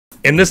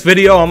In this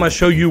video, I'm going to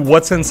show you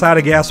what's inside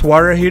a gas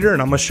water heater,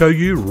 and I'm going to show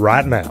you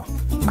right now.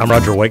 I'm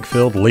Roger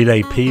Wakefield, Lead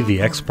AP, the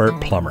expert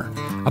plumber.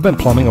 I've been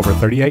plumbing over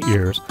 38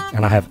 years,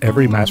 and I have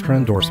every master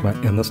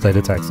endorsement in the state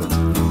of Texas.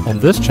 On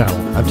this channel,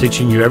 I'm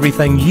teaching you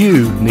everything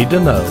you need to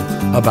know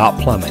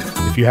about plumbing.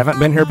 If you haven't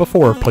been here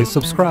before, please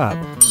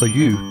subscribe so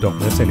you don't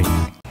miss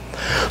anything.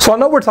 So I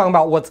know we're talking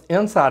about what's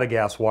inside a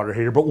gas water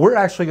heater, but we're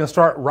actually going to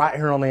start right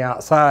here on the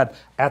outside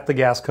at the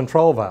gas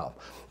control valve.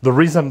 The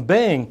reason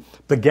being,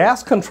 the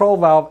gas control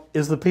valve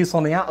is the piece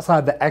on the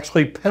outside that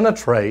actually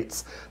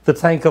penetrates the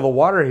tank of the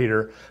water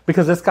heater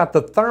because it's got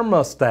the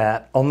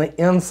thermostat on the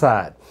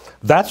inside.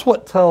 That's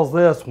what tells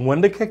this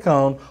when to kick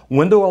on,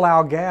 when to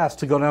allow gas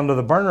to go down to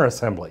the burner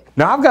assembly.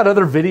 Now I've got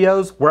other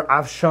videos where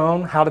I've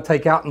shown how to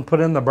take out and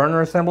put in the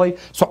burner assembly,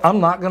 so I'm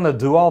not going to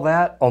do all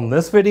that on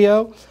this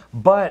video,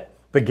 but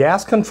the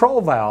gas control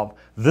valve,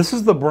 this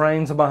is the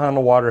brains behind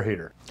the water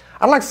heater.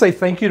 I'd like to say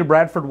thank you to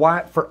Bradford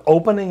White for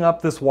opening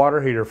up this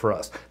water heater for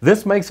us.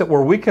 This makes it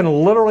where we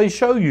can literally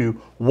show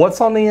you what's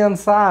on the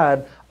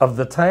inside of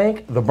the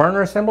tank, the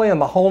burner assembly,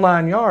 and the whole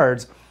 9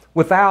 yards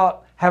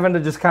without having to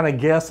just kind of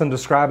guess and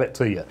describe it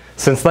to you.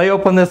 Since they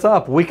opened this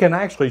up, we can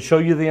actually show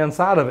you the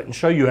inside of it and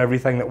show you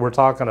everything that we're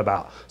talking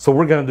about. So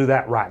we're going to do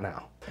that right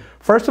now.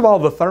 First of all,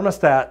 the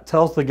thermostat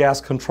tells the gas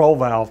control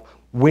valve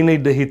we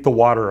need to heat the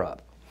water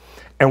up.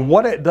 And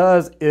what it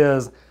does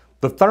is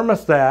the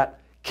thermostat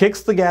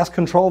kicks the gas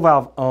control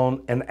valve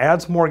on and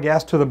adds more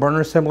gas to the burner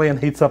assembly and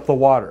heats up the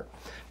water.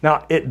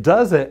 Now it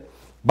does it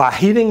by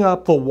heating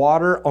up the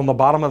water on the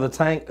bottom of the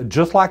tank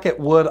just like it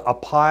would a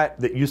pot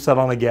that you set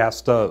on a gas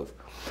stove.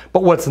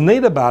 But what's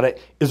neat about it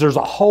is there's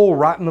a hole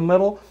right in the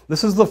middle.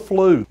 This is the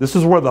flue. This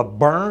is where the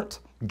burnt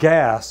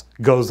gas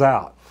goes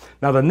out.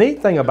 Now the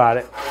neat thing about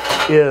it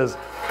is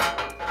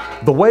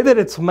the way that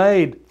it's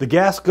made, the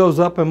gas goes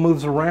up and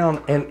moves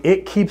around and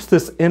it keeps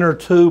this inner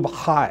tube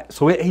hot.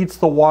 So it heats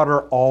the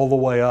water all the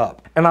way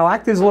up. And I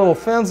like these little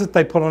fins that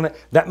they put on it.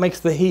 That makes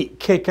the heat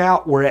kick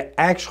out where it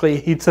actually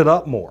heats it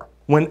up more.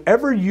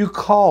 Whenever you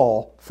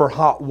call for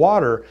hot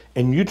water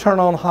and you turn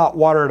on hot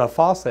water at a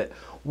faucet,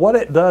 what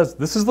it does,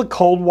 this is the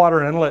cold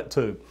water inlet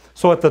tube.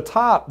 So at the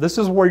top, this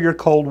is where your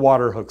cold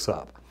water hooks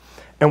up.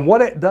 And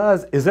what it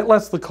does is it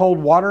lets the cold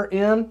water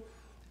in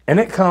and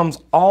it comes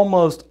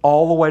almost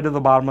all the way to the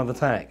bottom of the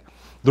tank.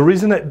 The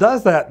reason it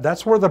does that,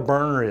 that's where the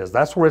burner is.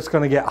 That's where it's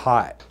going to get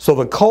hot. So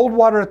the cold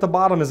water at the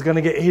bottom is going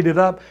to get heated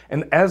up,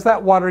 and as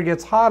that water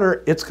gets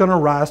hotter, it's going to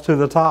rise to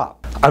the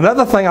top.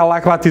 Another thing I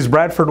like about these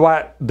Bradford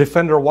White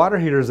Defender water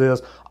heaters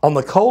is on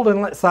the cold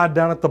inlet side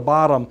down at the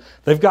bottom,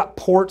 they've got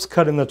ports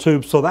cut in the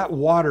tube so that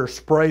water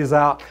sprays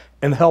out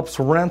and helps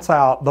rinse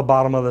out the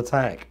bottom of the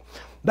tank.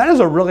 That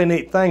is a really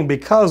neat thing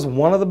because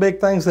one of the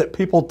big things that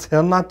people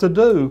tend not to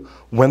do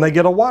when they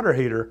get a water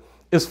heater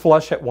is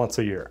flush it once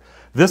a year.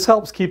 This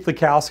helps keep the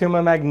calcium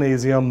and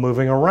magnesium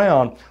moving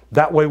around.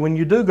 That way when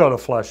you do go to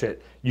flush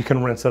it, you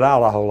can rinse it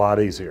out a whole lot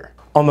easier.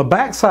 On the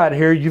back side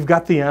here, you've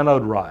got the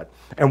anode rod.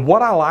 And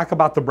what I like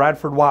about the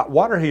Bradford White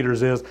water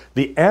heaters is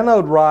the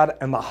anode rod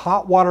and the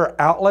hot water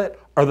outlet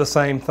are the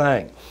same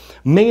thing.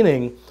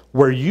 Meaning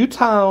where you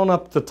tie on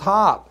up the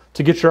top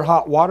to get your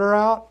hot water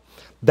out,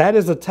 that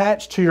is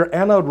attached to your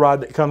anode rod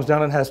that comes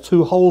down and has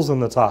 2 holes in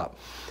the top.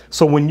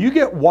 So when you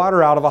get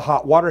water out of a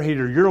hot water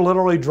heater, you're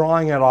literally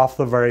drawing it off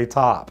the very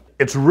top.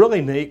 It's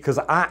really neat because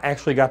I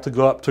actually got to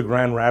go up to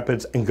Grand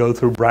Rapids and go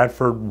through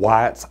Bradford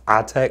White's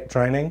iTech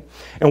training.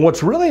 And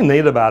what's really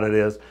neat about it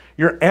is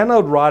your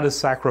anode rod is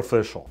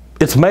sacrificial.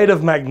 It's made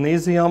of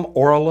magnesium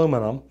or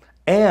aluminum,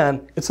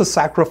 and it's a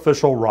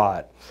sacrificial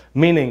rod.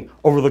 Meaning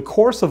over the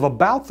course of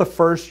about the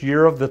first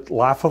year of the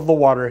life of the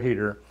water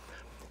heater,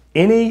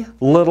 any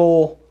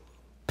little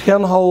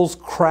pinholes,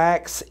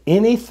 cracks,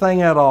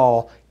 anything at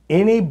all,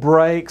 any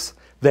breaks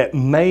that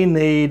may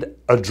need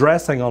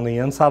addressing on the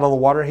inside of the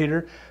water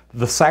heater,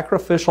 the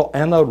sacrificial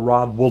anode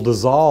rod will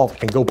dissolve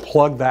and go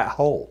plug that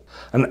hole.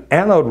 An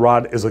anode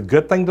rod is a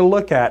good thing to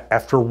look at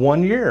after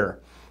 1 year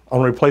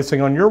on replacing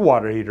on your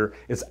water heater.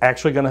 It's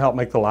actually going to help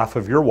make the life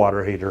of your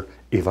water heater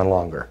even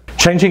longer.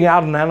 Changing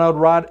out an anode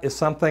rod is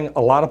something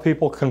a lot of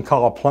people can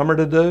call a plumber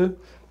to do.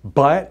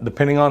 But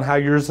depending on how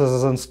yours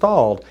is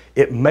installed,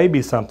 it may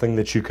be something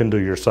that you can do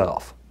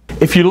yourself.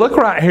 If you look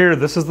right here,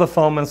 this is the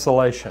foam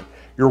insulation.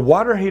 Your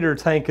water heater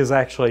tank is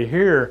actually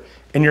here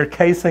and your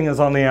casing is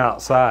on the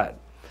outside.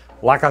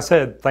 Like I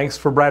said, thanks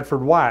for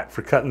Bradford White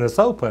for cutting this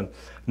open.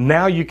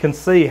 Now you can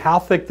see how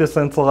thick this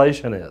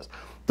insulation is.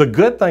 The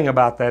good thing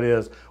about that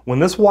is when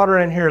this water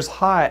in here is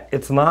hot,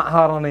 it's not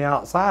hot on the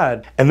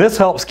outside, and this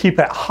helps keep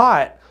it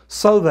hot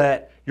so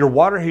that your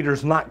water heater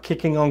is not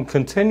kicking on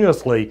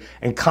continuously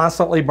and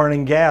constantly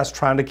burning gas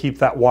trying to keep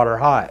that water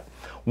hot.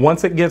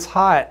 Once it gets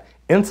hot,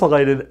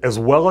 insulated as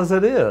well as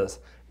it is,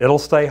 it'll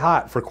stay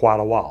hot for quite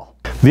a while.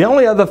 The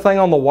only other thing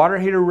on the water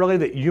heater really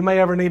that you may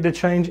ever need to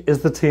change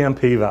is the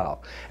TMP valve.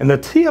 And the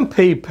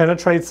TMP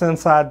penetrates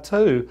inside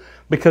too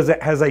because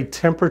it has a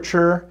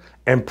temperature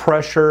and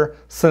pressure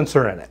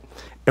sensor in it.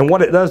 And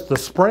what it does, the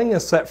spring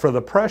is set for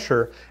the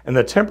pressure and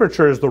the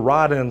temperature is the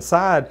rod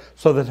inside,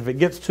 so that if it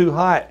gets too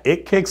hot,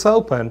 it kicks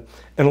open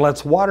and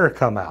lets water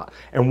come out.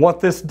 And what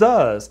this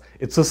does,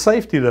 it's a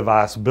safety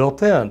device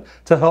built in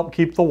to help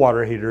keep the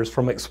water heaters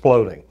from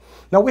exploding.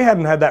 Now, we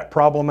hadn't had that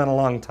problem in a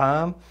long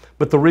time,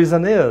 but the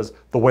reason is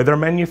the way they're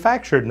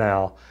manufactured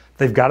now,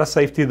 they've got a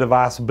safety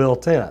device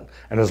built in.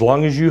 And as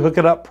long as you hook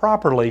it up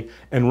properly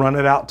and run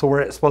it out to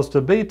where it's supposed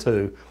to be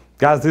to,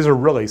 guys, these are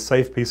really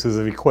safe pieces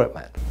of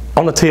equipment.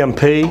 On the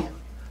TMP,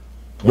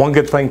 one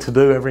good thing to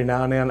do every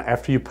now and then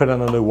after you put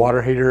in a new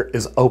water heater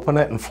is open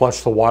it and flush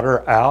the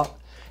water out.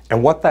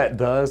 And what that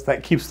does,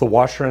 that keeps the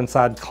washer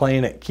inside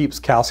clean. It keeps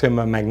calcium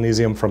and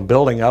magnesium from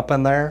building up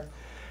in there,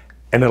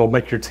 and it'll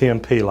make your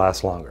TMP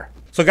last longer.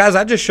 So guys,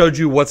 I just showed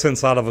you what's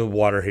inside of a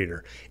water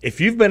heater. If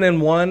you've been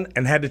in one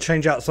and had to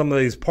change out some of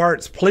these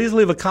parts, please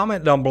leave a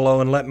comment down below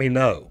and let me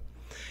know.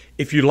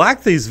 If you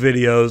like these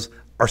videos,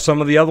 or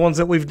some of the other ones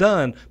that we've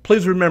done,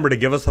 please remember to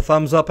give us a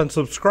thumbs up and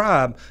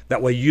subscribe.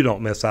 That way you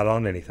don't miss out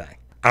on anything.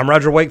 I'm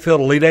Roger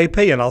Wakefield, Lead AP,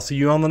 and I'll see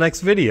you on the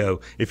next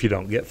video if you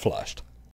don't get flushed.